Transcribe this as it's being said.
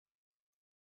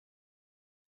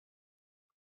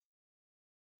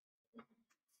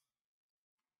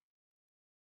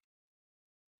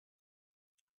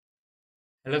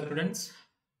Hello students,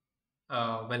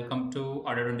 welcome to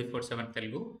ADDA247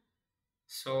 Telugu.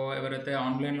 So ఎవరైతే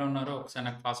ఆన్లైన్లో ఉన్నారో ఒకసారి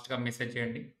నాకు ఫాస్ట్గా మెసేజ్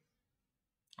చేయండి.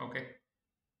 Okay,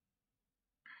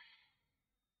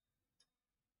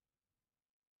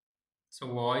 so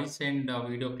voice and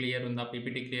video clear ఉందా,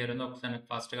 పీపీటీ క్లియర్ ఉందా, ఒకసారి నాకు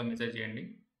ఫాస్ట్గా మెసేజ్ చేయండి.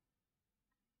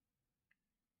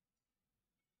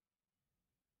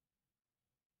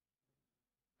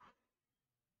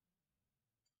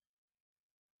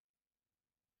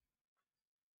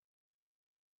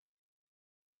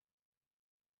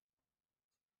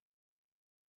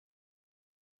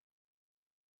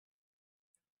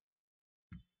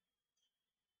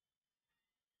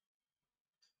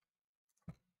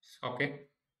 ఓకే,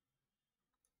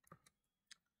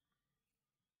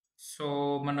 సో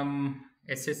మనం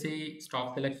ఎస్ఎస్సి స్టాఫ్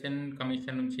సెలక్షన్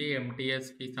కమిషన్ నుంచి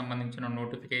ఎంటీఎస్కి సంబంధించిన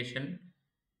నోటిఫికేషన్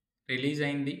రిలీజ్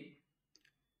అయింది.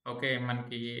 ఓకే,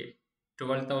 మనకి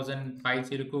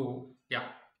 12,500 యా,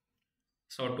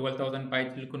 సో 12,000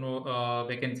 పైచిలకు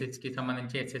వేకెన్సీస్కి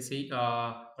సంబంధించి ఎస్ఎస్సి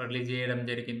రిలీజ్ చేయడం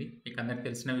జరిగింది. మీకు అందరికి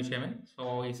తెలిసిన విషయమే. సో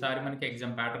ఈసారి మనకి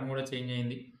ఎగ్జామ్ ప్యాటర్న్ కూడా చేంజ్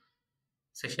అయింది.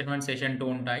 సెషన్ 1, సెషన్ 2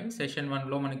 ఉంటాయి. సెషన్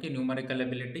 1లో మనకి న్యూమరికల్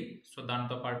ఎబిలిటీ, సో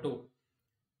దాంతోపాటు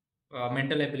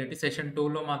మెంటల్ ఎబిలిటీ. సెషన్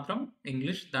 2లో మాత్రం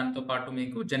ఇంగ్లీష్, దాంతోపాటు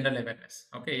మీకు general awareness.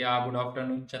 Okay, yeah, good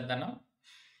afternoon Chandana.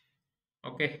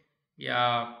 Okay, yeah,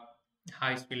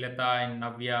 hi Srilatha and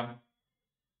Navya.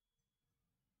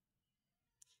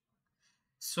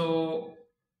 So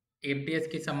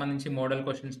ఎంటీఎస్కి సంబంధించి మోడల్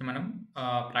క్వశ్చన్స్ని మనం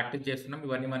ప్రాక్టీస్ చేస్తున్నాం.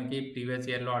 ఇవన్నీ మనకి ప్రీవియస్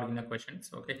ఇయర్లో అడిగిన క్వశ్చన్స్.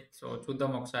 ఓకే, సో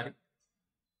చూద్దాం ఒకసారి.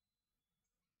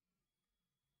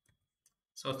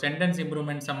 సో సెంటెన్స్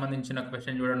ఇంప్రూవ్మెంట్ సంబంధించిన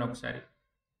క్వశ్చన్ చూడండి ఒకసారి.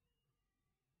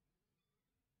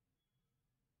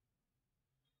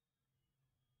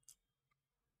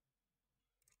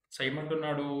 సో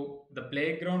ఏమంటున్నాడు? The play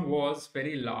ground was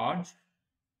very large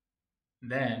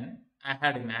then I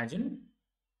had imagine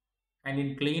and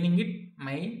in cleaning it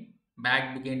my bag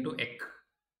began to ఎక్.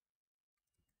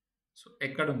 సో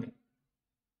ఎక్కడుంది?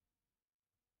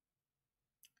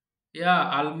 యా,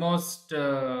 ఆల్మోస్ట్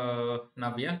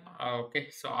నవ్య. ఓకే,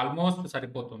 సో ఆల్మోస్ట్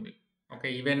సరిపోతుంది. Okay,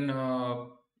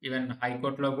 even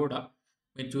హైకోర్టులో కూడా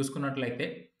మీరు చూసుకున్నట్లయితే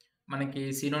మనకి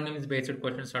సినోనిమ్స్ బేస్డ్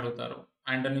క్వశ్చన్స్ అడుగుతారు,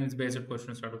 యాంటోనిమ్స్ బేస్డ్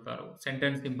క్వశ్చన్స్ అడుగుతారు,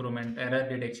 సెంటెన్స్ ఇంప్రూవ్మెంట్, ఎర్రర్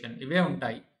డిటెక్షన్, ఇవే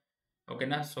ఉంటాయి.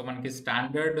 ఓకేనా? సో మనకి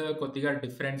స్టాండర్డ్ కొద్దిగా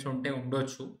డిఫరెన్స్ ఉంటే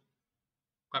ఉండొచ్చు,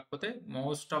 కాకపోతే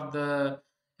మోస్ట్ ఆఫ్ ద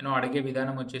అడిగే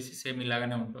విధానం వచ్చేసి సేమ్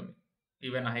ఇలాగానే ఉంటుంది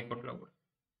ఈవెన్ హైకోర్టులో కూడా.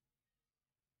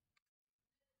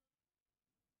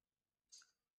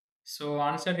 సో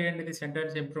ఆన్సర్ ఏంటిది?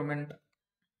 Sentence improvement.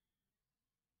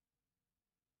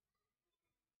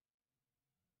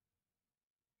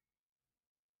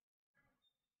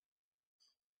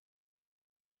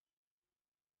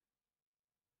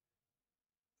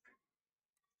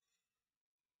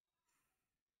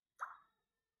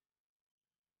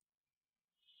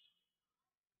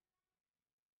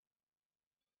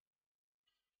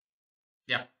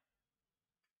 యా,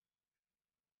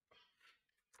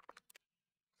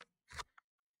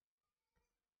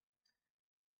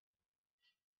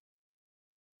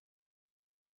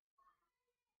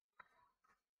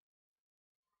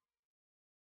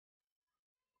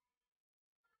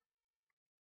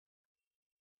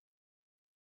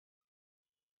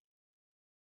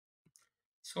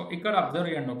 సో ఇక్కడ అబ్జర్వ్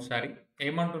చేయండి ఒకసారి,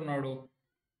 ఏమంటున్నాడు?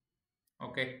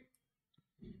 Okay,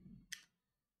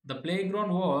 the play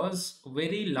ground was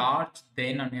very large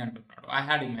then అని అంటున్నాడు. I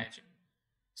had imagine.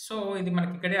 సో ఇది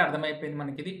మనకి ఇక్కడే అర్థమైపోయింది,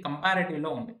 మనకి ఇది కంపారేటివ్లో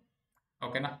ఉంది.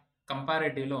 ఓకేనా?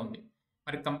 కంపారేటివ్లో ఉంది.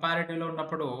 మరి కంపారేటివ్లో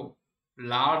ఉన్నప్పుడు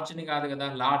లార్జ్ని కాదు కదా,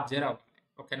 లార్జర్ అవ్వాలి.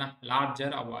 ఓకేనా?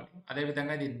 లార్జర్ అవ్వాలి.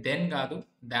 అదేవిధంగా ఇది దెన్ కాదు,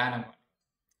 దాన్ అవ్వాలి.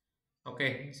 ఓకే,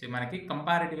 సో మనకి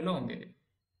కంపారేటివ్లో ఉంది ఇది.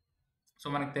 సో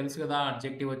మనకు తెలుసు కదా,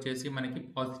 అడ్జెక్టివ్ వచ్చేసి మనకి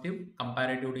పాజిటివ్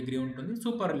కంపారేటివ్ డిగ్రీ ఉంటుంది,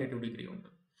 సూపర్ రిలేటివ్ డిగ్రీ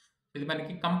ఉంటుంది. ఇది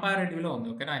మనకి కంపారేటివ్లో ఉంది.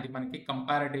 ఓకేనా? ఇది మనకి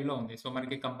కంపారేటివ్లో ఉంది. సో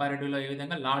మనకి కంపారేటివ్లో ఏ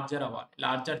విధంగా లార్జర్ అవ్వాలి,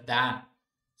 larger than.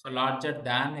 So larger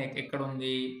than ఎక్కడ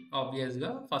ఉంది?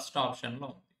 ఆబ్వియస్గా ఫస్ట్ ఆప్షన్లో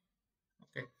ఉంది.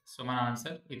 ఓకే, సో మన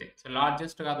ఆన్సర్ ఇదే. సో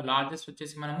లార్జెస్ట్ కాదు, లార్జెస్ట్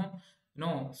వచ్చేసి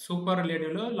మనము సూపర్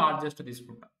రిలేటివ్లో లార్జెస్ట్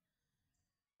తీసుకుంటాం.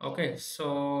 ఓకే, సో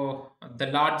ద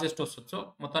లార్జెస్ట్ వస్తుంది. సో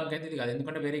మొత్తానికి అయితే ఇది కాదు,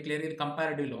 ఎందుకంటే వెరీ క్లియర్ ఇది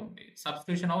కంపారిటివ్లో ఉంది.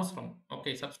 సబ్స్టిట్యూషన్ అవసరం. ఓకే,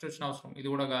 సబ్స్టిట్యూషన్ అవసరం. ఇది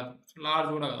కూడా కాదు,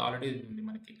 లార్జ్ కూడా కాదు, ఆల్రెడీ ఇది ఉంది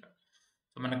మనకి ఇక్కడ.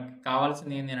 సో మనకి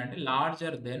కావాల్సింది ఏంటి అంటే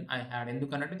లార్జర్ దెన్ ఐ హ్యాడ్,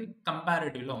 ఎందుకంటే ఇది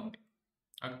కంపారిటివ్లో ఉంది,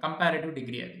 కంపారిటివ్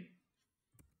డిగ్రీ అది.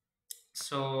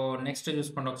 సో నెక్స్ట్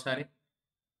చూసుకోండి ఒకసారి,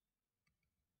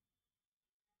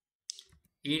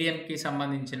 ఈడిఎంకి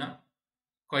సంబంధించిన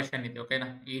క్వశ్చన్ ఇది. ఓకేనా?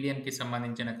 ఈడిఎంకి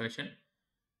సంబంధించిన question.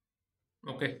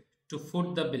 Okay, to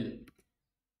foot the bill.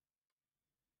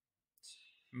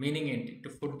 Meaning ఏంటి? టు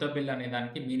ఫుట్ ద బిల్ అనే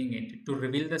దానికి మీనింగ్ ఏంటి? To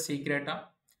reveal the సీక్రెటా?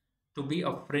 To be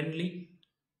a friendly?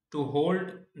 To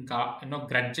hold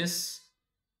grudges?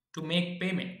 To make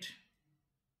payment?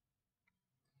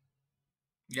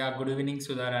 Yeah! Good evening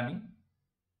Sudharani.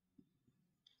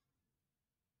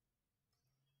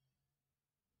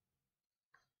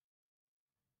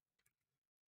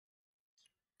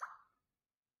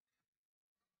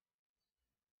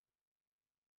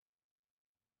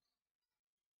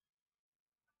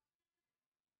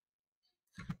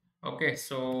 Okay.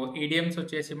 So, idioms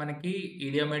వచ్చేసి మనకి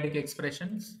idiomatic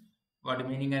expressions. వాటి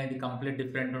meaning అనేది complete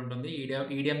different ఉంటుంది.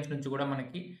 Idioms నుంచి కూడా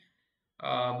మనకి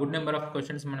గుడ్ నంబర్ ఆఫ్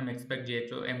క్వెషన్స్ మనం ఎక్స్‌పెక్ట్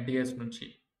చేయొచ్చు ఎంటీఎస్ నుంచి.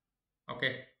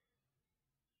 Okay.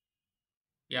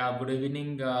 Yeah! Good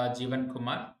evening Jeevan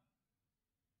Kumar.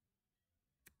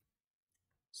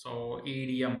 So,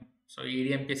 ఈడియం. So,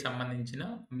 ఈడియంకి సంబంధించిన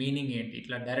మీనింగ్ ఏంటి?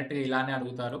 ఇట్లా డైరెక్ట్‌గా ఇలానే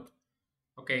అడుగుతారు.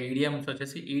 ఓకే. ఈడియమ్స్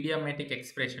వచ్చేసి ఇడియోమాటిక్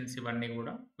ఎక్స్‌ప్రెషన్స్ ఇవన్నీ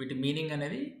గూడా. వీటి మీనింగ్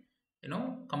అనేది యూ నో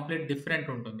కంప్లీట్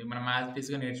డిఫరెంట్ ఉంటుంది. మనం యాజ్ ఇట్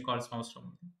ఈస్‌గా నేర్చుకోవాల్సిన అవసరం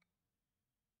ఉంది.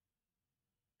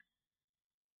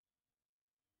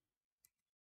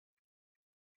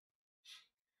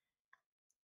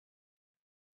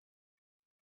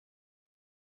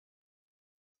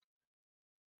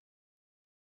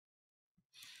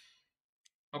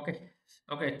 ఓకే.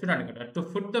 ఓకే. చూడండి ఇక్కడ. టు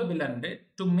ఫుట్ ద బిల్ అంటే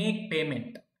to make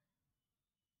payment.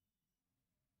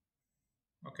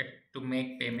 Okay. To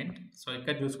make payment. So,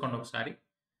 ఇక్కడ చూసుకోండి ఒకసారి.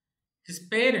 His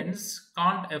parents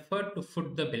can't afford to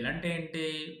foot the bill అంటే ఏంటి?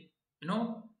 యూ నో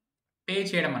పే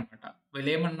చేయడం అన్నమాట.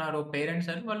 వీళ్ళేమన్నారు పేరెంట్స్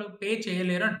అని వాళ్ళు పే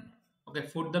చేయలేరు అంటున్నారు. ఓకే.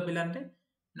 ఫుట్ ద బిల్ అంటే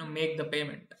make the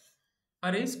payment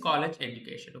for his college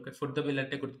education. Okay. Foot the bill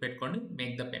అంటే గుర్తుపెట్టుకోండి.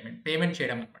 Make the payment. పేమెంట్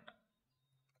చేయడం అన్నమాట.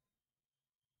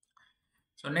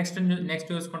 సో,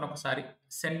 నెక్స్ట్ చూసుకోండి ఒకసారి.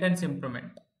 Sentence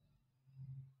improvement.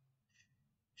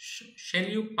 Shall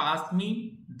you pass me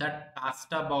that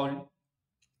pasta bowl?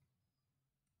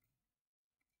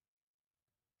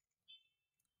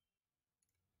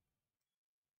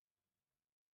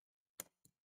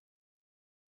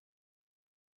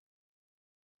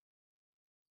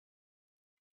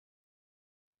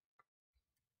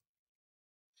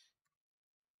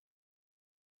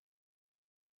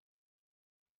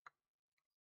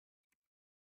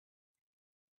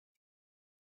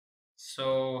 So,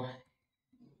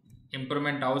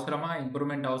 improvement అవసరమా?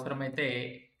 Improvement అవసరమైతే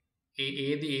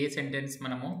ఏ sentence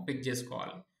మనము పిక్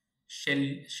జేసుకోవాలి? Shell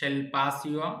shell pass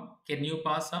you can you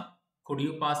పాసా? Could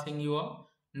you passing you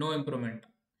know improvement.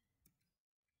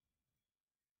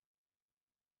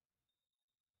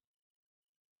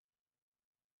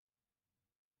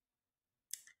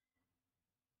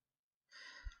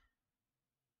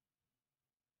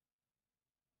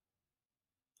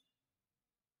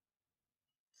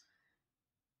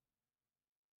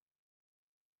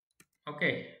 Okay.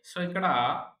 So, ఇక్కడ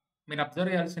మీరు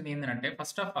అబ్జర్వ్ చేయాల్సింది ఏందంటే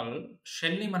ఫస్ట్ ఆఫ్ ఆల్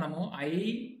షెల్‌ని మనము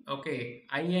okay.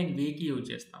 I and వీకి use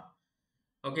చేస్తాం.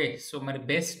 ఓకే. సో, మరి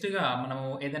బెస్ట్‌గా మనము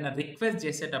ఏదైనా రిక్వెస్ట్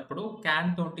చేసేటప్పుడు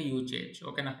క్యాన్ తోటి యూజ్ చేయొచ్చు.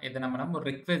 ఓకేనా? ఏదైనా మనము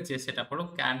రిక్వెస్ట్ చేసేటప్పుడు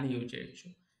క్యాన్‌ని యూజ్ చేయొచ్చు.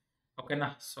 ఓకేనా?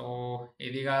 సో,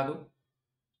 ఇది గాదు.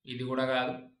 ఇది గూడా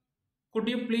గాదు. కుడ్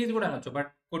యూ ప్లీజ్ గూడా అనొచ్చు.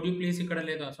 బట్ కుడ్ యూ ప్లీజ్ ఇక్కడ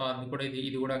లేదు. సో, అది కూడా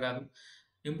ఇది గూడా గాదు.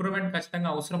 ఇంప్రూవ్‌మెంట్ ఖచ్చితంగా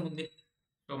అవసరం ఉంది.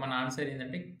 సో, మన ఆన్సర్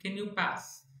ఏంటంటే can you pass?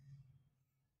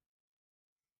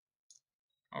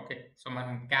 Okay. So,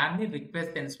 మనం క్యాన్‌ని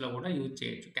రిక్వెస్ట్ టెన్స్‌లో గూడా యూజ్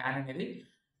చేయొచ్చు. క్యాన్ అనేది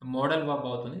మోడల్ వర్బ్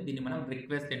అవుతుంది. దీన్ని మనం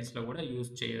రిక్వెస్ట్ టెన్స్‌లో గూడా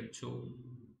యూజ్ చేయొచ్చు.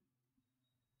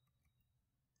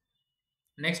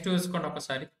 నెక్స్ట్ చూసుకోండి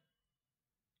ఒకసారి.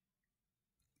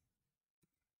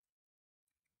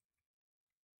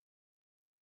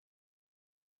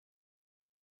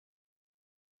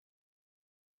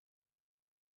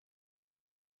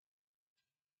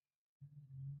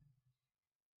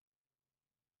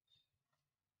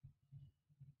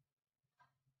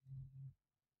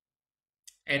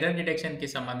 ఎర్రర్ డిటెక్షన్‌కి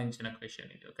సంబంధించిన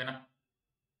క్వెషన్ ఇది. ఓకేనా?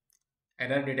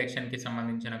 ఎర్రర్ డిటెక్షన్‌కి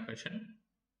సంబంధించిన క్వెషన్.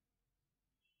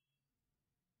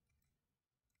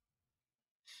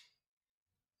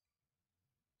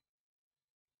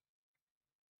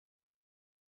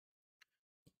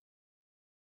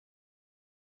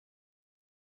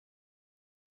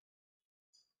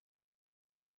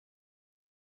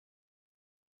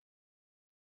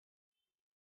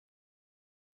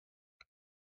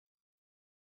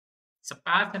 సో,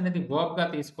 పాస్ అనేది వర్బ్‌గా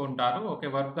తీసుకుంటారు. ఓకే.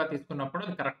 వర్బ్‌గా తీసుకున్నప్పుడు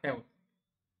అది కరెక్టే అవుతుంది.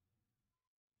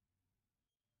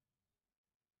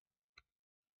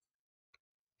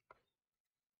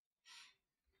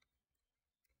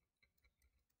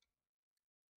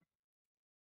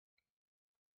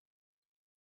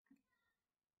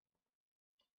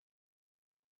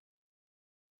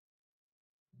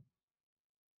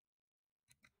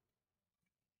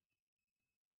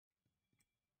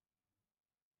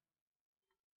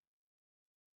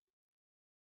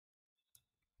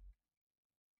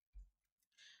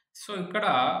 సో, ఇక్కడ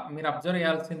మీరు అబ్జర్వ్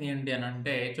చేయాల్సింది ఏంటి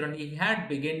అనంటే చూడండి హి had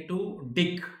begin to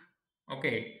dig.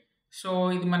 Okay.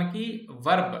 So, ఇది మనకి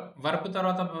వర్బ్. వర్బ్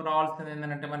తర్వాత రావాల్సింది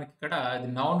ఏందనంటే మనకిక్కడ ఇది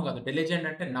నౌన్ కాదు. డెలిజెంట్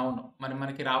అంటే నౌన్. మరి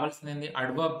మనకి రావాల్సిందేంది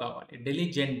అడ్వర్బ్ కావాలి.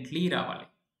 డెలిజెంట్‌లీ రావాలి.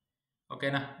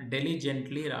 ఓకేనా?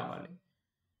 డెలిజెంట్‌లీ రావాలి.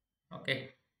 ఓకే.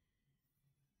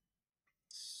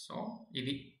 సో,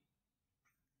 ఇది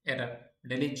ఎర్రర్.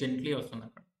 డెలిజెంట్‌లీ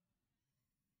వస్తుందక్కడ.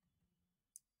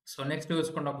 సో, నెక్స్ట్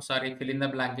చూసుకోండి ఒకసారి ఫిల్ ఇన్ ద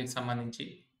బ్లాంక్‌కి సంబంధించి.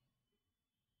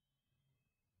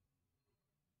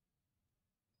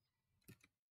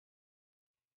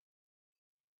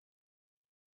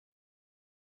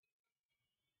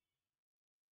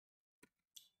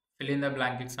 ఫిల్ ఇన్ ద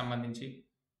బ్లాంక్‌కి సంబంధించి.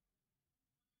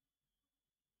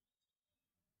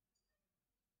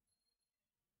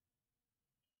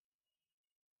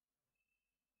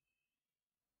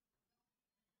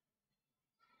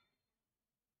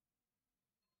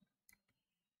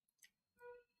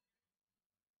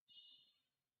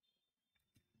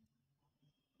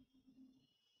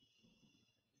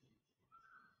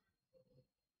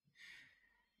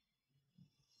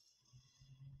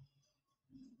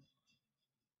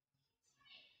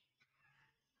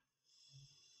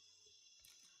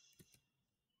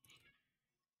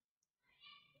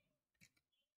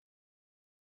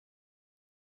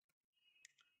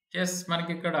 యెస్.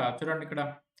 మనకిక్కడ చూడండి ఇక్కడ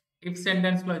ఇఫ్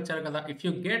సెంటెన్స్‌లో ఇచ్చారు కదా! If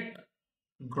you get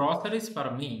groceries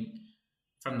for me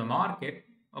from the market.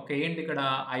 Okay. ఏంటి ఇక్కడ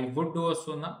ఐ వుడ్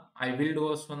వస్తుందా? ఐ విల్ డూ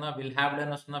వస్తుందా? విల్ హావ్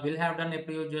డన్ వస్తుందా? విల్ హావ్ డన్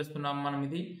ఎప్పుడు యూజ్ చేస్తున్నాం మనం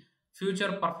ఇది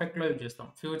ఫ్యూచర్ పర్ఫెక్ట్‌లో యూజ్ చేస్తాం.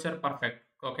 Future perfect.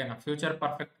 ఓకేనా? ఫ్యూచర్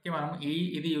పర్ఫెక్ట్‌కి మనం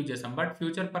ఇది యూజ్ చేస్తాం. బట్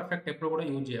ఫ్యూచర్ పర్ఫెక్ట్ ఎప్పుడు కూడా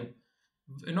యూజ్ చేయం.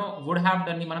 వుడ్ హావ్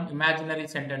డన్‌ని మనం ఇమాజినరీ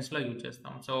సెంటెన్స్‌లో యూజ్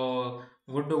చేస్తాం. సో,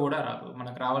 వుడ్ కూడా రాదు.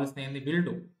 మనకు రావాల్సింది ఏంది విల్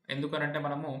డూ. ఎందుకనంటే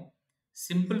మనము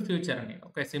సింపుల్ ఫ్యూచర్‌ని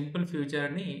సింపుల్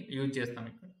ఫ్యూచర్‌ని యూజ్ చేస్తాం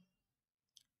ఇక్కడ.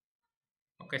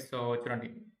 ఓకే. సో, చూడండి.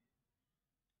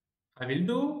 I will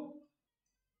do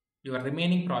your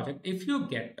remaining project if you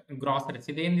get groceries.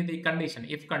 ఇదేందిది condition.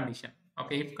 If condition.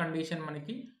 Okay. If condition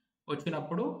మనకి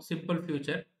వచ్చినప్పుడు సింపుల్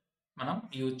ఫ్యూచర్ మనం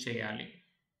యూజ్ చేయాలి.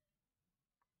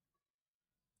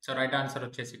 సో, రైట్ ఆన్సర్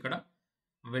వచ్చేసి ఇక్కడ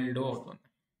విల్ డూ అవుతుంది.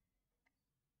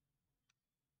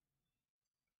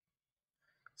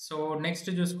 సో, నెక్స్ట్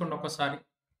చూసుకోండి ఒకసారి.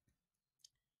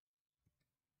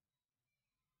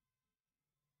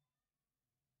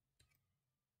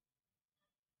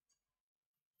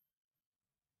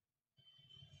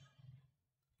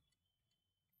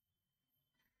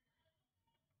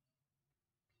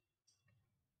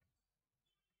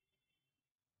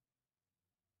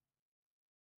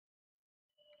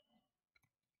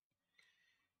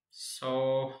 So,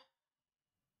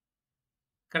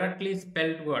 correctly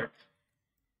spelled word.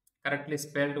 Correctly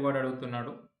spelled word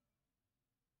అడుగుతున్నాడు.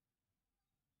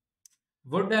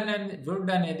 వుడ్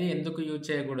అనేది ఎందుకు యూజ్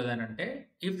చేయకూడదనంటే,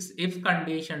 ఇఫ్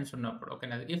కండిషన్స్ ఉన్నప్పుడు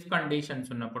ఓకేనా? ఇఫ్ కండిషన్స్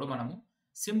ఉన్నప్పుడు మనము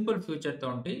సింపుల్ ఫ్యూచర్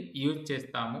తోటి యూజ్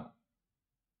చేస్తాము.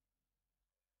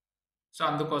 సో,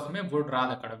 అందుకోసమే వుడ్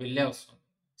రాదక్కడ. విల్లే వస్తుంది.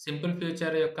 సింపుల్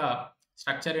ఫ్యూచర్ యొక్క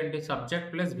స్ట్రక్చర్ ఏంటి?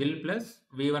 Subject plus will plus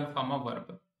వి1 form of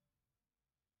verb.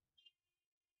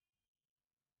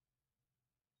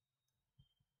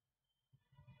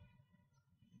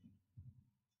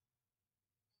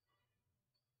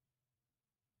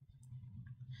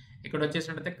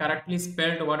 ఇక్కడొచ్చేసినట్టయితే correctly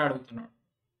spelled word అడుగుతున్నాడు.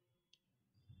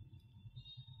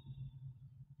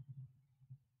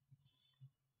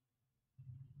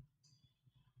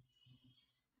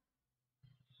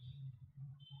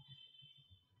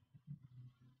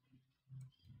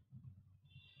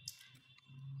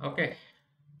 ఓకే.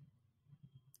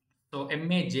 సో,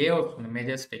 ఎంఏజే వస్తుంది.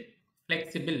 మెజెస్టిక్.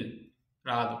 ఫ్లెక్సిబుల్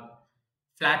రాదు.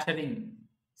 ఫ్లాటరింగ్.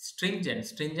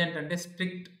 స్ట్రింజెంట్ అంటే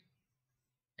strict.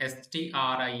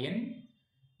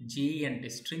 STRINGENT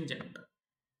stringent.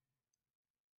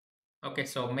 Okay.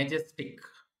 So, Majestic.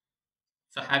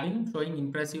 So, showing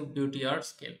impressive beauty or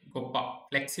skill. గొప్ప.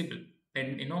 Flexible.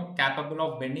 capable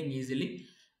of bending easily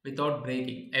without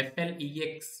breaking.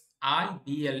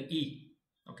 FLEXIBLE.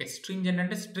 Okay. Stringent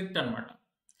అంటే strict అన్నమాట.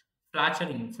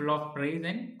 Flattering. Full of praise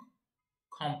and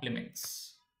compliments.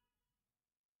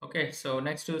 Okay. So,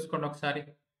 next చూసుకోండి ఒకసారి.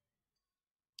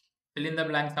 Fill in the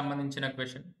blank సంబంధించిన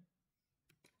question.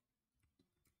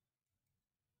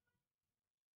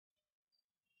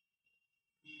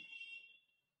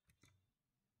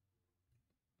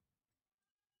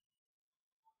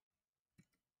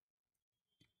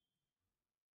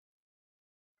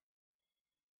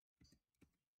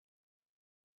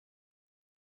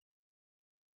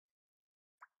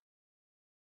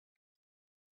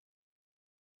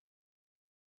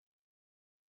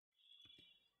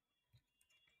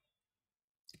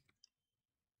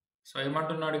 So,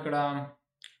 ఏమంటున్నాడు ఇక్కడ?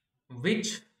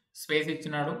 Which space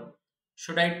ఇచ్చినాడు.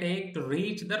 Should I take to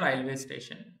reach the railway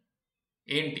station?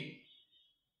 ఏంటి?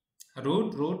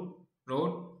 Route, route,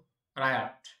 road,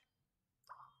 riot.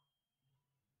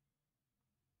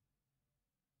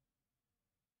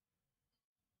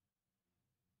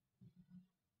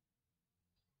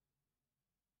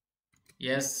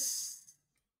 Yes.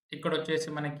 ఇక్కడొచ్చేసి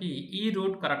మనకి ఈ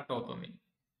రూట్ కరెక్ట్ అవుతుంది.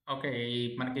 ఓకే. ఈ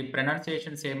మనకి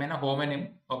ప్రొనౌన్సియేషన్స్ ఏమైనా హోమోనిమ్.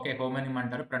 ఓకే. హోమోనిమ్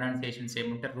అంటారు. ప్రొనౌన్సియేషన్స్ సేమ్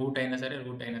ఉంటాయి. రూట్ అయినా సరే,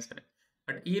 రూట్ అయినా సరే.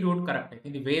 బట్ ఈ రూట్ కరెక్ట్ అయితే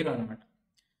ఇది వేరు అనమాట.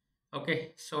 ఓకే.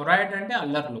 సో, రైట్ అంటే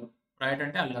అల్లర్లు. రైట్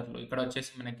అంటే అల్లర్లు.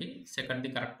 ఇక్కడొచ్చేసి మనకి సెకండ్‌ది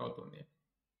కరెక్ట్ అవుతుంది.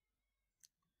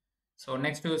 సో,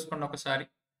 నెక్స్ట్ చూసుకోండి ఒకసారి.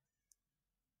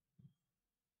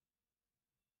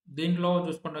 దీంట్లో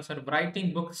చూసుకోండి ఒకసారి.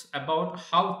 Writing books about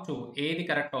how to ఏది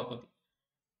కరెక్ట్ అవుతది?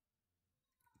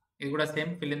 ఇది కూడా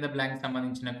same fill in the blank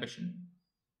సంబంధించిన క్వెషన్.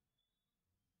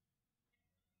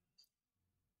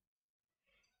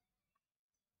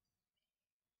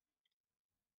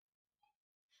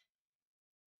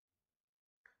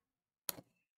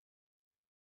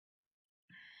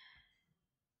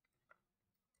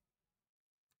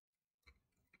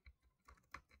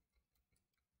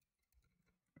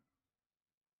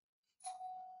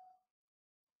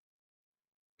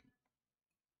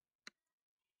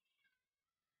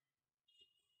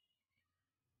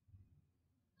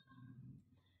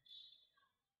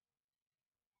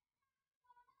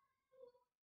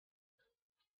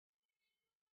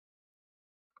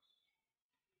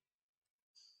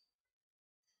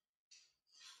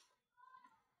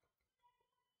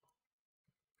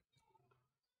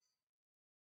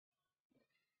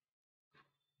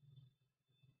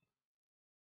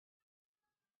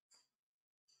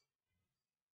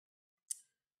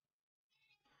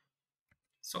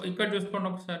 సో, ఇక్కడ చూసుకోండి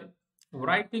ఒకసారి.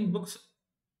 Writing books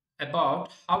about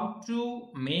how to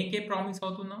make a promise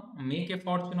అవుతుందా? మేక్ ఏ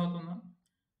ఫార్చ్యూన్ అవుతుందా?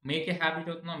 మేక్ ఏ హ్యాబిట్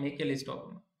అవుతుందా? మేక్ ఏ లిస్ట్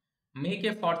అవుతుందా? మేక్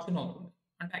ఏ ఫార్చ్యూన్ అవుతుంది.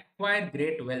 అంటే అక్వైర్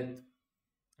గ్రేట్ వెల్త్.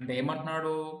 అంటే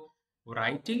ఏమంటున్నాడు?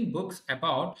 Writing books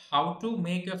about how to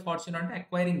make a fortune అంటే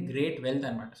acquiring great wealth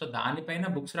అనమాట. సో, దానిపైన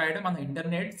బుక్స్ రాయడం మన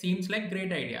internet seems like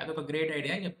great idea. అదొక గ్రేట్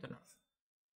ఐడియా అని చెప్తున్నాడు.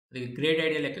 అది గ్రేట్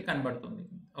ఐడియా లెక్క కనబడుతుంది.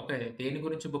 ఓకే. దేని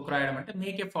గురించి బుక్ రాయడం అంటే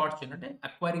మేక్ ఎ ఫార్చ్యూన్ అంటే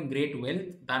అక్వైరింగ్ గ్రేట్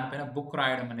వెల్త్. దానిపైన బుక్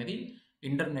రాయడం అనేది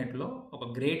ఇంటర్నెట్‌లో ఒక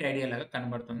గ్రేట్ ఐడియా లాగా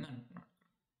కనబడుతుంది అంటున్నాడు.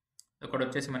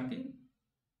 ఇక్కడొచ్చేసి మనకి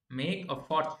make a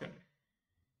fortune.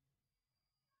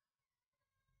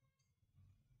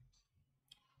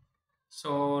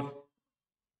 So,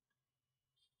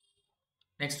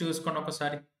 next చూసుకోండి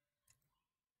ఒకసారి.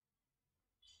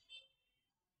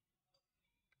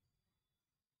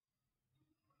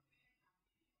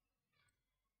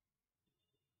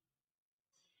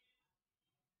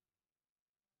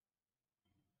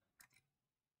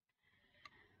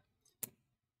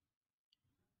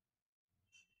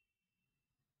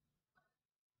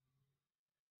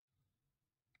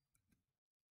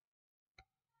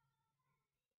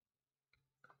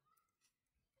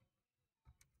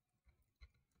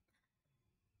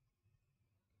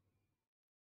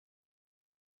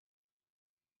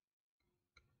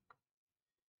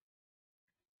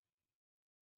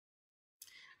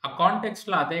 ఆ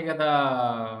కాంటెక్స్ట్‌లో అదే గదా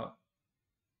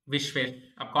విశ్వేష్.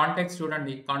 ఆ కాంటెక్స్ట్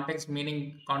చూడండి. కాంటెక్స్ట్ మీనింగ్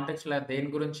కాంటెక్స్ట్‌లో దేని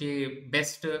గురించి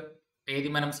బెస్ట్ ఏది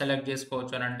మనం సెలెక్ట్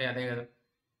జేసుకోవచ్చు అనంటే అదే గదా!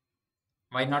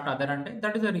 వై నాట్ అదర్ అంటే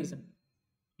that is the reason.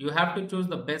 You have to choose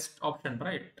the best option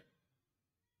right?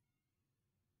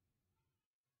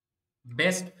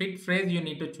 Best fit phrase you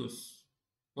need to choose.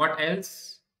 What else?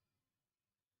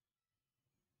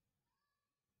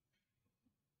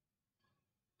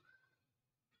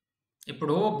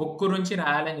 ఇప్పుడు బుక్ గురించి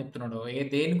రాయాలని చెప్తున్నాడు.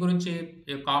 దేని గురించి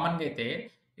కామన్‌గా అయితే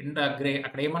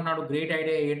అక్కడ ఏమన్నాడు? గ్రేట్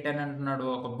ఐడియా ఏంటని అంటున్నాడు?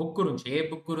 ఒక బుక్ గురించి. ఏ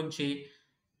బుక్ గురించి?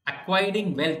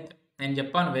 Acquiring wealth. నేను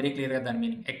చెప్పాను వెరీ క్లియర్‌గా దాని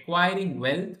మీనింగ్. అక్వైరింగ్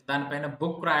వెల్త్ దానిపైన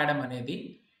బుక్ రాయడం అనేది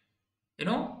యూ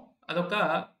నో అదొక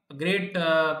గ్రేట్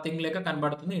థింగ్ లెక్క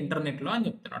కనబడుతుంది ఇంటర్నెట్‌లో అని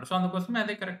చెప్తున్నాడు. సో, అందుకోసమే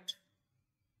అదే కరెక్ట్.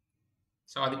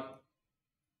 సో, అది.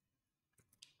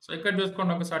 సో, ఇక్కడ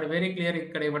చూసుకోండి ఒకసారి వెరీ క్లియర్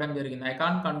ఇక్కడ ఇవ్వడం జరిగింది. I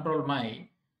can't control my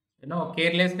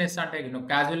carelessness అంటే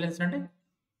క్యాజువల్‌నెస్ అంటే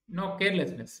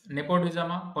కేర్‌లెస్‌నెస్.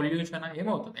 నెపోటిజమా? పొల్యూషనా?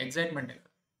 ఏమవుతుంది? ఎక్సైట్‌మెంటే.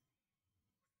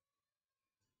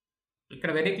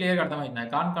 ఇక్కడ వెరీ క్లియర్‌గా అర్థమైంది. I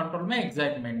can't control my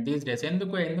excitement these days.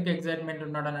 ఎందుకు excitement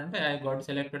ఉన్నాడనంటే I got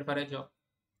selected for a job.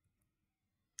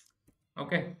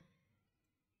 Okay.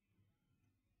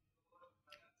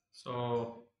 So,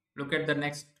 look at the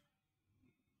next.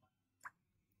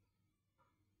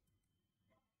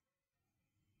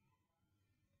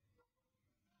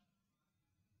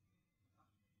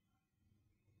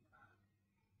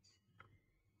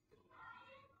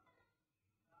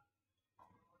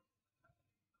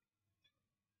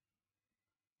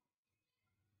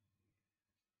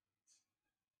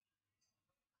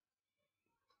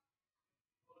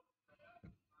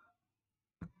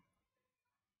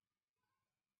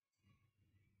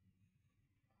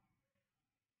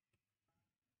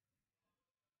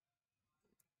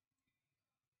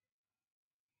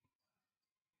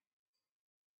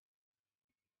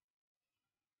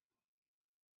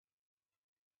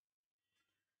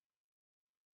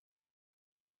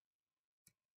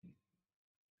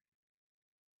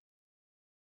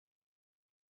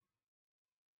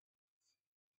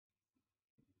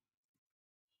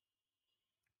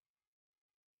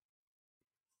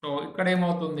 So ఇక్కడ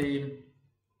ఏమవుతుంది,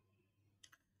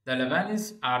 the లెవెనిస్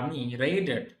army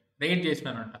ride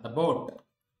చేసినారంట the boat.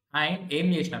 And ఏం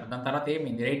చేసినారు దాని తర్వాత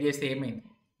ఏమైంది, రైడ్ చేస్తే ఏమైంది,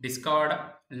 discovered,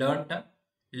 learned,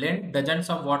 Lent dozens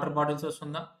of water bottles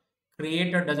వస్తుందా,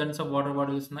 created dozens of water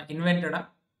bottles ఉందా, ఇన్వెంటెడా.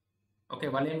 ఓకే,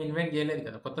 వాళ్ళు ఏం ఇన్వెంట్ చేయలేదు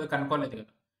కదా, కొత్తది కనుక్కోలేదు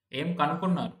కదా, ఏం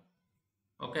కనుక్కున్నారు.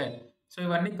 ఓకే, సో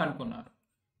ఇవన్నీ కనుక్కున్నారు.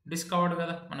 డిస్కవర్డ్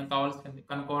కదా మనకు కావాల్సింది,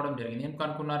 కనుక్కోవడం జరిగింది. ఏం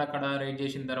కనుక్కున్నారు అక్కడ రైడ్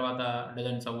చేసిన తర్వాత,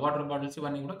 డజన్స్ ఆఫ్ వాటర్ బాటిల్స్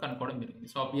ఇవన్నీ కూడా కనుక్కోవడం జరిగింది.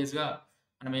 సో ఆబ్వియస్గా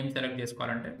మనం ఏం సెలెక్ట్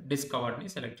చేసుకోవాలంటే డిస్కవర్డ్ని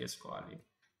సెలెక్ట్ చేసుకోవాలి.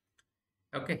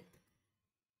 ఓకే,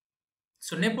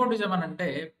 సో నెపోటిజం అని అంటే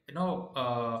యూనో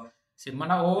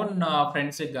మన ఓన్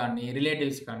ఫ్రెండ్స్కి కానీ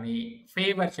రిలేటివ్స్ కానీ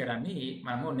ఫేవర్ చేయడాన్ని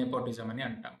మనము నెపోటిజం అని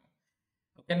అంటాము.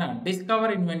 ఓకేనా.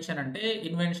 డిస్కవర్ ఇన్వెన్షన్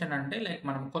అంటే లైక్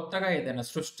మనం కొత్తగా ఏదైనా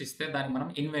సృష్టిస్తే దాన్ని మనం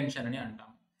ఇన్వెన్షన్ అని అంటాం.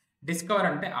 డిస్కవర్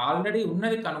అంటే ఆల్రెడీ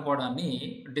ఉన్నది కనుక్కోవడాన్ని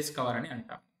డిస్కవర్ అని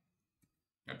అంటాం.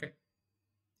 ఓకే,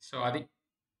 సో అది.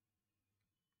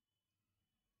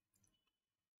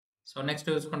 సో నెక్స్ట్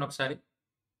చూసుకోండి ఒకసారి.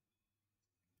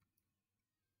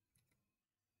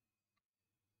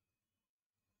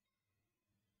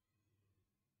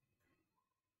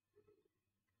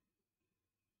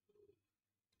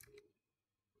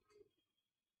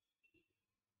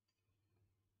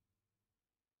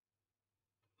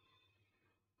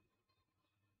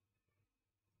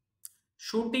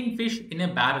 Shooting fish in a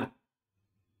barrel.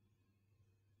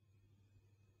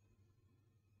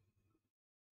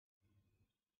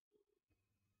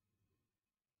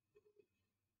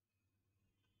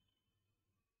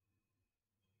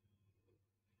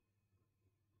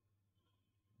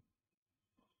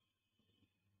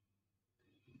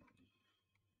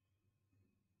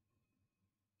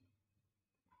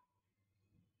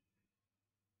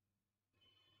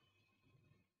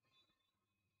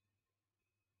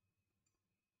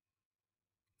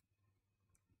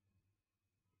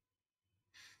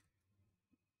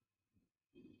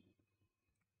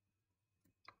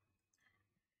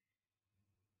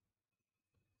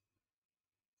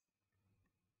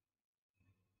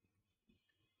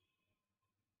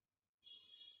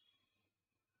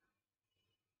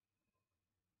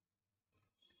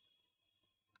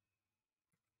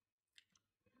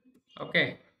 Okay,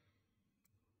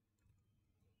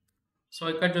 so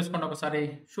ఇక్కడ చూసుకోండి ఒకసారి.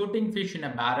 Shooting fish in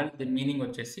a barrel, దీని మీనింగ్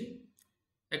వచ్చేసి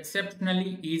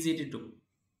ఎక్సెప్షనల్లీ ఈజీ టు డూ.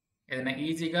 ఏదైనా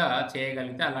ఈజీగా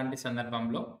చేయగలిగితే అలాంటి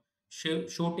సందర్భంలో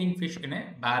shooting fish in a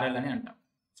barrel అని అంటాం.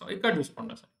 సో ఇక్కడ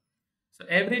చూసుకోండి అసలు. So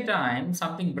every time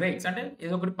something breaks అంటే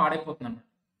ఏదో ఒకటి పాడైపోతుంది అన్నమాట.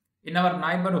 In our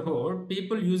neighbourhood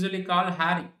people usually call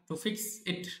Harry to fix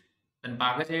it. దాన్ని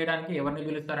బాగా చేయడానికి ఎవరిని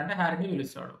పిలుస్తారంటే హ్యారీని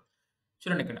పిలుస్తాడు.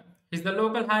 చూడండి ఇక్కడ, is the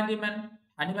local handyman.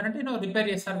 Handyman అంటే రిపేర్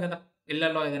చేస్తారు కదా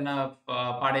ఇళ్లలో ఏదైనా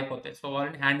పాడైపోతే, సో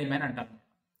వాళ్ళని హ్యాండీమ్యాన్ అంటారు.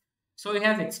 So he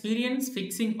has experience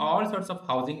fixing all sorts of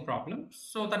housing problems.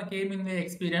 So తనకి ఏమైంది,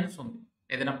 ఎక్స్పీరియన్స్ ఉంది.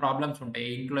 ఏదైనా ప్రాబ్లమ్స్ ఉంటాయి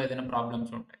ఇంట్లో, ఏదైనా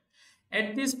ప్రాబ్లమ్స్ ఉంటాయి.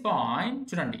 ఎట్ దిస్ పాయింట్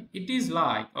చూడండి, it is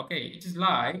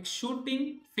like shooting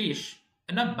fish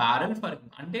in a barrel for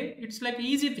him. అంటే ఇట్స్ లైక్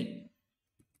ఈజీ థింగ్.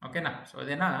 ఓకేనా. సో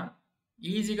ఏదైనా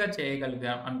ఈజీగా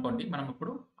చేయగలిగాం అనుకోండి మనం,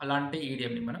 ఇప్పుడు అలాంటి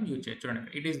ఈడియంని మనం యూజ్ చేయొచ్చు.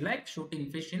 చూడండి, it is like shooting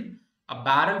fish in a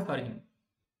barrel for him.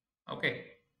 Okay,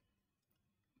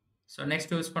 so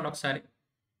next చూసుకోండి ఒకసారి.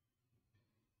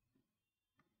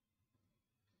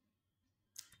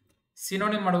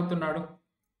 సినోనిమ్ అడుగుతున్నాడు.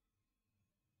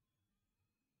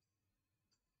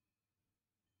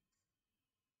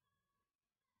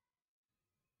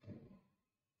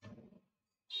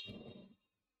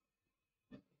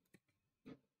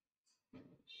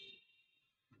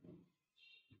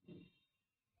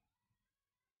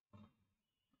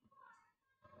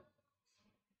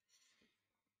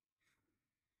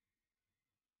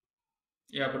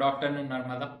 Yeah, good afternoon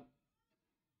Narmada.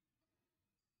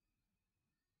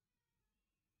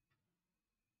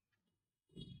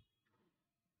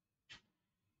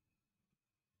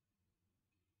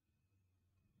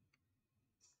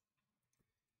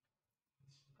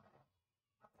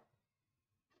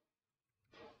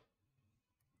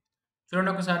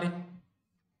 చూడండి ఒకసారి.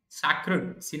 Sacred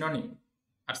synonym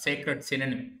are sacred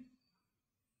synonym.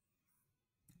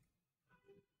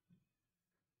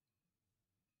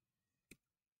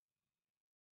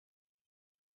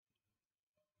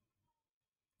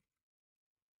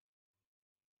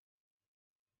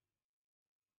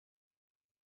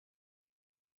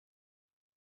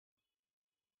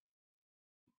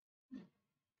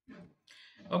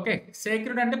 Okay,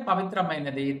 sacred అంటే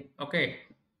పవిత్రమైనది. ఓకే,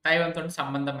 దైవంతో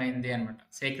సంబంధమైనది అనమాట.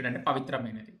 సేక్రెడ్ అంటే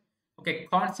పవిత్రమైనది. ఓకే,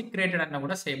 కాన్సిక్రేటెడ్ అన్న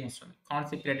కూడా సేమ్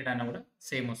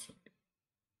వస్తుంది.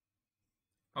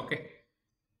 ఓకే,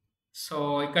 సో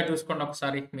ఇక్కడ చూసుకోండి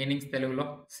ఒకసారి మీనింగ్స్ తెలుగులో.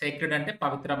 సేక్రెడ్ అంటే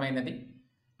పవిత్రమైనది.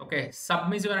 ఓకే.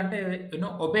 సబ్మిసివ్ అంటే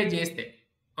ఒబే చేస్తే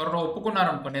ఎవరో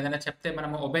ఒప్పుకున్నారనుకోండి. ఏదైనా చెప్తే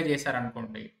మనం ఒబే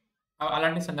చేశారనుకోండి.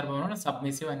 అలాంటి సందర్భంలో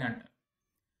సబ్మిసివ్ అని అంటారు.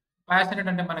 ప్యాషనేట్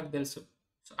అంటే మనకు తెలుసు.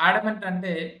 సో, అడమెంట్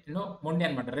అంటే మొండి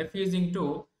అనమాట. Refusing to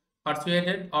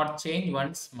పర్సుయేటెడ్ are change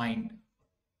once mind.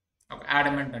 Okay.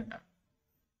 Adamant అంటారు.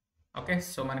 ఓకే.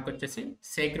 సో, మనకొచ్చేసి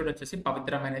సేక్రెడ్ వచ్చేసి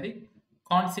పవిత్రమైనది.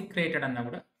 కాన్సిక్రేటెడ్ అన్నా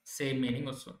కూడా సేమ్ మీనింగ్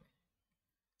వస్తుంది.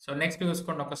 సో, నెక్స్ట్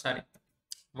చూసుకోండి ఒకసారి.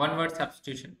 One word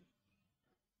substitution.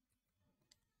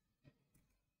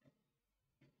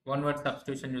 One word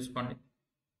substitution చూసుకోండి.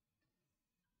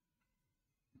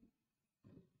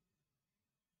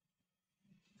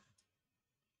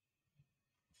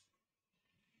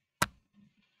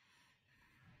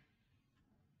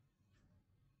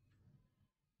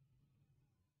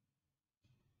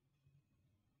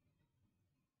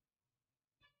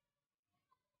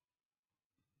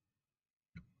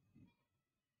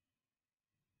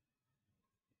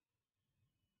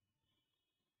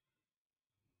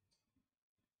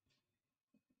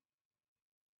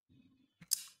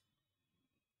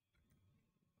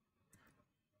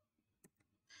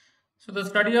 So, the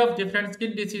study of different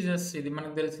skin diseases ఇది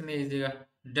మనకు తెలిసింది ఈజీగా.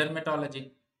 డెర్మటాలజీ.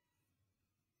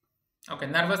 ఓకే.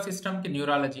 నర్వస్ సిస్టమ్‌కి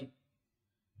న్యూరాలజీ.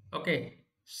 ఓకే.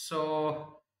 సో,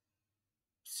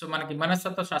 మనకి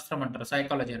మనస్తత్వ శాస్త్రం అంటారు.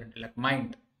 సైకాలజీ అంటే లైక్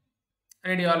మైండ్.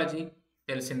 రేడియాలజీ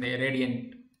తెలిసిందే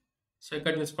రేడియంట్. సో,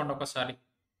 ఇక్కడ చూసుకోండి ఒకసారి.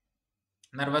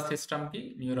 నర్వస్ సిస్టమ్‌కి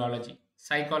neurology.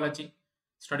 Psychology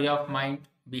study of mind,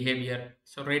 behaviour.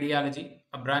 So, radiology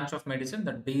a branch of medicine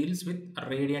that deals with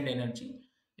radiant energy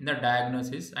in the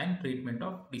diagnosis and treatment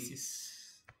of disease.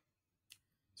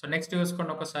 So, next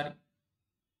చూసుకోండి ఒకసారి.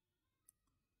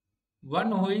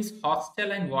 One who is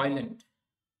hostile and violent.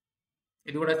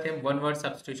 ఇది కూడా same one word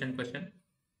substitution question.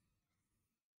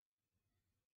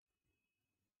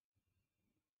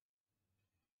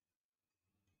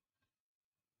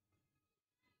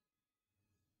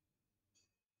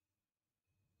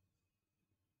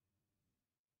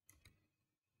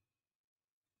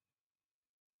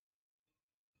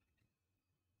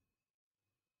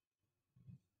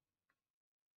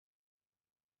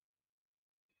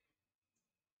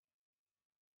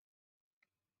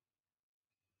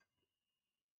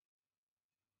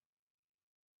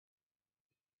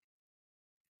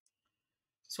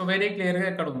 So, very క్లియర్‌గా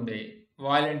ఇక్కడ ఉంది.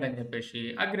 Violent అని చెప్పేసి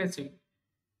aggressive.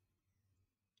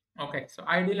 Okay. So,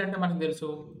 ideal అంటే మనకు తెలుసు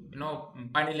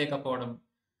పని లేకపోవడం.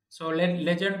 సో,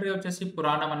 లెజెండరీ వచ్చేసి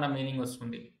పురాణం అన్న మీనింగ్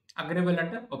వస్తుంది. అగ్రీబుల్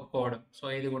అంటే ఒప్పుకోవడం. సో,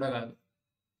 ఇది కూడా కాదు.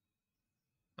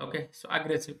 ఓకే. So,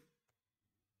 aggressive.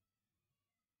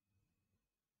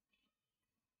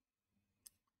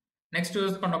 నెక్స్ట్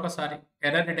చూసుకోండి ఒకసారి.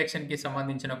 ఎర్రర్ డిటెక్షన్‌కి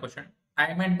సంబంధించిన question.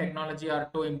 Time and technology are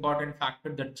 2 important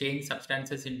factor that change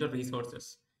substances into resources.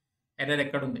 Error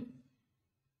ఎక్కడుంది?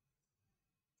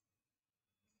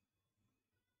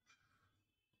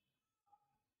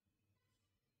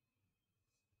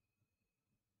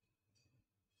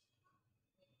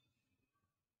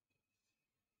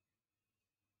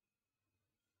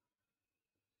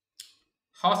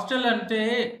 హాస్టల్ అంటే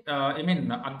ఐ మీన్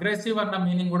అగ్రెసివ్ అన్న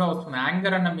మీనింగ్ గూడా వస్తుంది.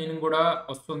 యాంగర్ అన్న మీనింగ్ గూడా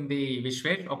వస్తుంది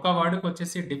విశ్వేష్. ఒక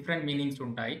వర్డ్‌కొచ్చేసి డిఫరెంట్ మీనింగ్స్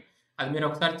ఉంటాయి. అది మీరు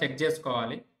ఒకసారి చెక్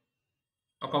జేసుకోవాలి.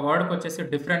 ఒక వర్డ్‌కొచ్చేసి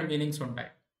డిఫరెంట్ మీనింగ్స్ ఉంటాయి.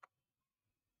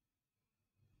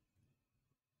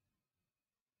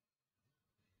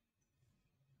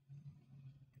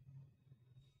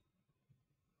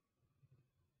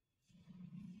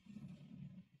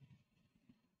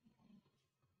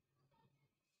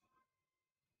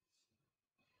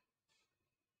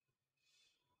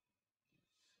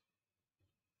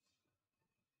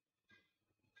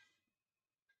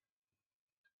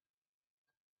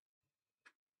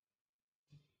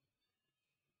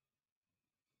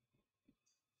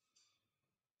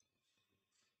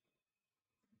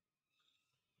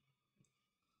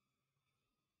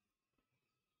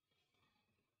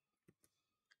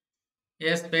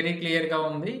 యెస్. వెరీ క్లియర్‌గా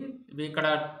ఉంది. ఇవి ఇక్కడ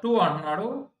 2 అంటున్నాడు.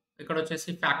 ఇక్కడొచ్చేసి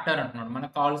ఫ్యాక్టర్ అంటున్నాడు.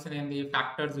 మనకు కావాల్సిందేంది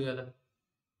ఫ్యాక్టర్స్ గదా!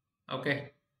 ఓకే.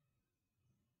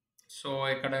 సో,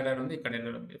 ఇక్కడ ఎర్రర్ ఉంది. ఇక్కడ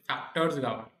ఎర్రర్ ఉంది. ఫ్యాక్టర్స్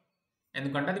గావాలి.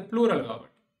 ఎందుకంటే అది ప్లూరల్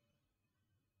కాబట్టి.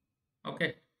 ఓకే.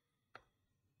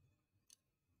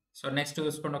 సో, నెక్స్ట్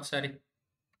చూసుకోండి ఒకసారి.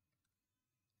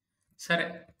 సరే.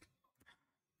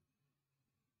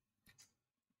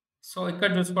 సో,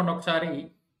 ఇక్కడ చూసుకోండి ఒకసారి.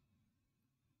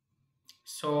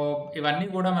 సో, ఇవన్నీ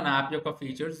గూడా మన యాప్ యొక్క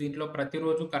ఫీచర్స్. దీంట్లో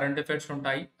ప్రతిరోజు కరెంట్ అఫైర్స్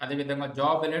ఉంటాయి. అదేవిధంగా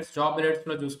జాబ్ అలర్ట్స్. జాబ్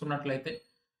అలర్ట్స్‌లో చూసుకున్నట్లయితే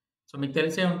సో, మీకు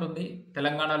తెలిసే ఉంటుంది.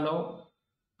 తెలంగాణలో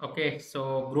okay. So,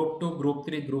 group 2, group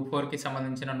 3, group 4కి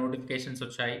సంబంధించిన నోటిఫికేషన్స్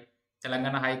వచ్చాయి.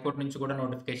 తెలంగాణ హైకోర్ట్ నుంచి కూడా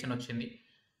నోటిఫికేషన్ వచ్చింది.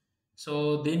 సో,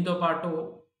 దీంతో పాటు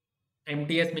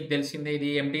ఎంటీఎస్ మీకు తెలిసిందే. ఇది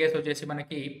ఎంటీఎస్ వచ్చేసి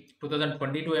మనకి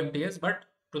 2022 ఎంటీఎస్. బట్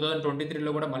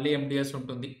 2023లో కూడా మళ్ళీ ఎంటీఎస్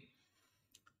ఉంటుంది.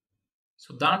 సో,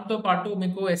 దాంతో పాటు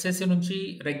మీకు ఎస్ఎస్‌సి నుంచి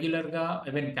రెగ్యులర్‌గా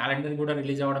ఈవెన్ క్యాలెండర్ కూడా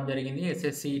రిలీజ్ అవ్వడం జరిగింది.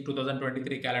 SSC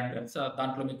 2023 calendar. సో,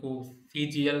 దాంట్లో మీకు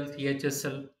సీజీఎల్,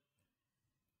 సీహెచ్ఎస్ఎల్,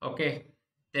 ఓకే.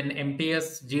 దెన్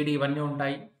ఎంటీఎస్, జీడీ ఇవన్నీ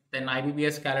ఉంటాయి. దెన్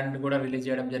ఐబీపీఎస్ క్యాలెండర్ కూడా రిలీజ్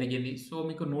చేయడం జరిగింది. సో,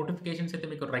 మీకు నోటిఫికేషన్స్ అయితే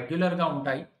మీకు రెగ్యులర్‌గా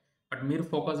ఉంటాయి. బట్ మీరు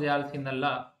ఫోకస్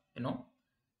చేయాల్సిందల్లా యూ నో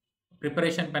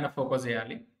ప్రిపరేషన్ పైన ఫోకస్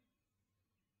చేయాలి.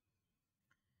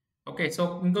 ఓకే. సో,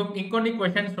 ఇంకొన్ని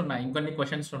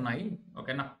క్వెషన్స్ ఉన్నాయి.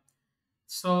 ఓకేనా?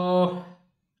 సో,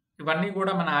 ఇవన్నీ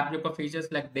గూడా మన యాప్ యొక్క ఫీచర్స్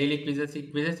లైక్ డైలీ క్విజెస్. ఈ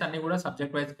క్విజెస్ అన్నీ గూడా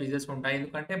సబ్జెక్ట్ వైస్ క్విజెస్ ఉంటాయి.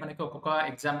 ఎందుకంటే మనకి ఒక్కొక్క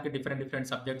ఎగ్జామ్‌కి డిఫరెంట్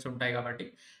సబ్జెక్ట్స్ ఉంటాయి గాబట్టి,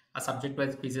 ఆ సబ్జెక్ట్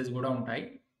వైస్ క్విజెస్ గూడా ఉంటాయి.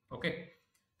 ఓకే.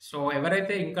 సో,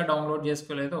 ఎవరైతే ఇంకా డౌన్‌లోడ్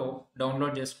చేసుకోలేదో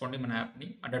డౌన్‌లోడ్ చేసుకోండి మన యాప్‌ని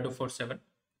ADDA247.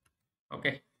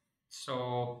 ఓకే. సో,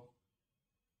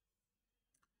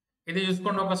 ఇది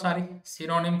చూసుకోండి ఒకసారి.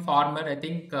 సినోనిమ్, ఫార్మర్ ఐ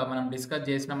థింక్ మనం డిస్కస్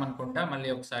చేసినాం అనుకుంటా. మళ్ళీ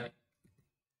ఒకసారి.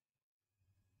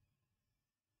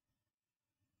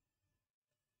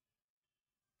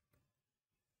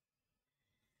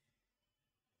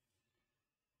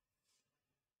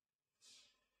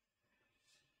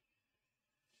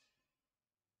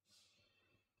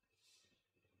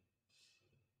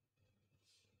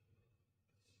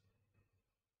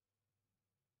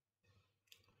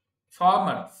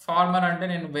 ఫార్మర్ అంటే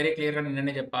నేను వెరీ క్లియర్‌గా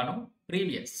నిన్ననే చెప్పాను.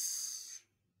 ప్రీవియస్.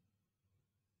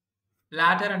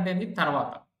 లాటర్ అంటే ఏంది?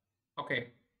 తర్వాత. Okay.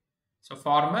 So,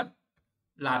 farmer,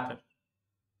 later.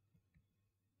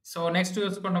 So, next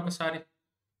చూసుకోండి ఒకసారి.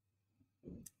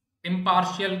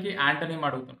 ఇంపార్షియల్‌కి యాంటోనిమ్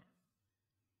అడుగుతున్నాడు.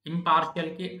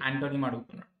 ఇంపార్షియల్‌కి యాంటోనిమ్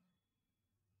అడుగుతున్నాడు.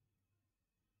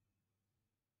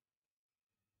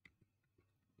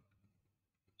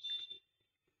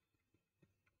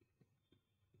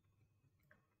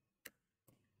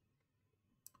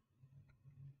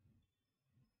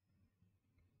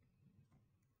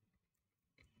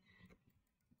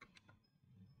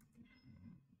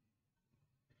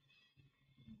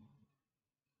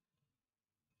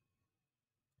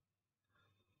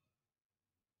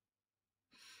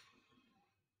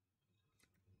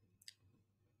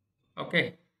 ఓకే.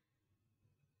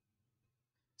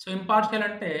 సో, ఇంపార్షియల్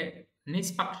అంటే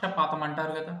నిష్పక్షపాతం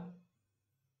అంటారు గదా!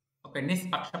 ఓకే.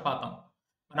 నిష్పక్షపాతం.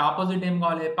 మరి అపోజిట్ ఏం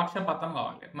కావాలి? పక్షపాతం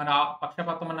కావాలి. మరి ఆ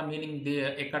పక్షపాతం అన్న మీనింగ్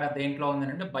ఎక్కడ దేంట్లో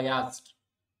ఉందనంటే బయాస్డ్.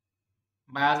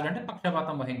 బయాస్డ్ అంటే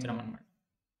పక్షపాతం వహించడం అన్నమాట.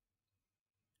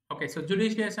 ఓకే. సో,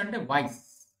 జుడిషియస్ అంటే వైస్.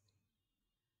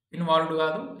 ఇన్వాల్వ్డ్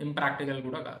కాదు. ఇంప్రాక్టికల్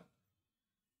కూడా కాదు.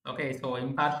 ఓకే. సో,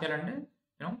 ఇంపార్షియల్ అంటే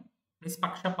యూ నో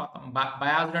నిష్పక్షపాతం.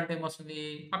 బయాస్డ్ అంటే ఏమొస్తుంది?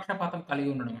 పక్షపాతం కలిగి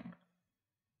ఉండడం అన్నమాట.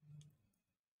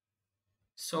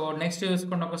 సో, నెక్స్ట్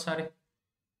చూసుకోండి ఒకసారి.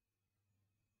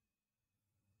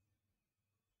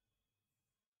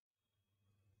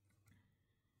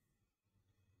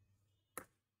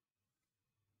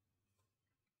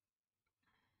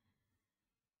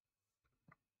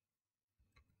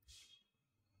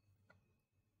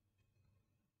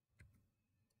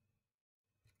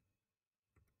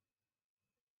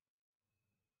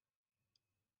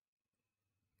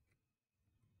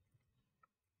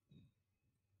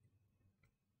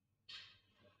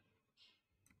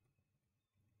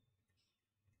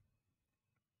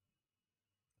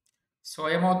 సో,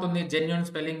 ఏమవుతుంది? జెన్యూన్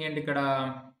స్పెల్లింగ్ ఏంటి ఇక్కడ?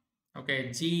 ఓకే.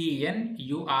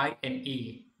 జీఎన్‌యుఐఎన్‌ఈ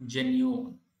జెన్యూన్.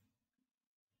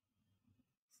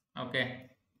 ఓకే.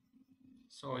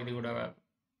 సో, ఇది గూడా కాదు.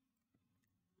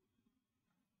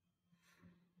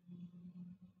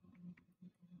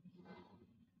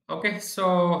 ఓకే. సో,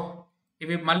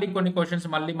 ఇవి మళ్ళీ కొన్ని క్వెషన్స్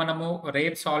మళ్ళీ మనము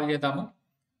రేపు సాల్వ్ చేద్దాము.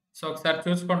 సో, ఒకసారి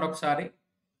చూసుకోండి ఒకసారి.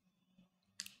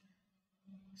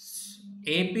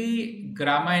 ఏపీ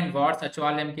గ్రామా అండ్ వార్డ్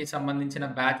సచివాలయంకి సంబంధించిన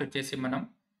బ్యాచ్ వచ్చేసి మనం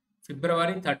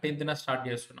ఫిబ్రవరి 13న స్టార్ట్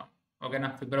చేస్తున్నాం. ఓకేనా?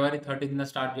 ఫిబ్రవరి 13న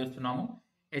స్టార్ట్ చేస్తున్నాము.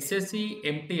 SSC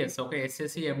MTS. Okay.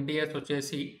 SSC MTS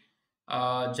వచ్చేసి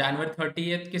జనవరి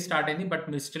 30కి స్టార్ట్ అయింది. బట్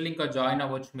మీరు స్టిల్ ఇంకా జాయిన్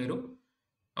అవ్వచ్చు మీరు.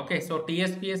 ఓకే. సో,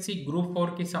 టీఎస్పీఎస్సీ గ్రూప్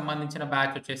 4కి సంబంధించిన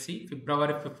బ్యాచ్ వచ్చేసి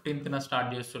ఫిబ్రవరి 15న స్టార్ట్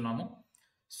చేస్తున్నాము.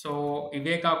 సో,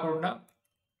 ఇవే కాకుండా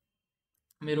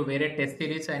మీరు వేరే టెస్ట్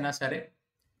సిరీస్ అయినా సరే,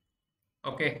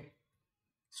 ఓకే.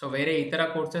 సో, వేరే ఇతర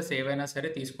కోర్సెస్ ఏవైనా సరే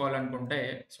తీసుకోవాలనుకుంటే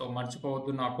సో,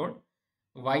 మర్చిపోవద్దు నా కోడ్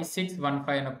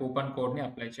Y615 అనే కూపన్ కోడ్‌ని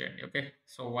అప్లై చేయండి. ఓకే.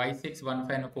 సో,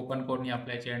 Y615 అనే కూపన్ కోడ్‌ని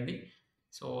అప్లై చేయండి.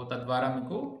 సో, తద్వారా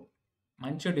మీకు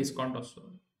మంచి డిస్కౌంట్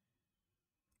వస్తుంది.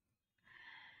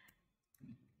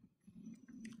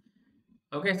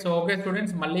 ఓకే. సో, ఓకే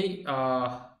స్టూడెంట్స్ మళ్ళీ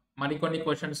మరికొన్ని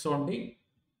క్వెషన్స్‌తో ఉండి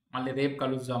మళ్ళీ రేపు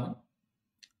కలుద్దాము.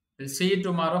 Will see you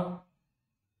tomorrow.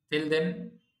 Till then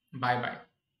by by.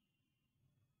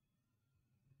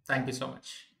 Thank you so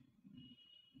much.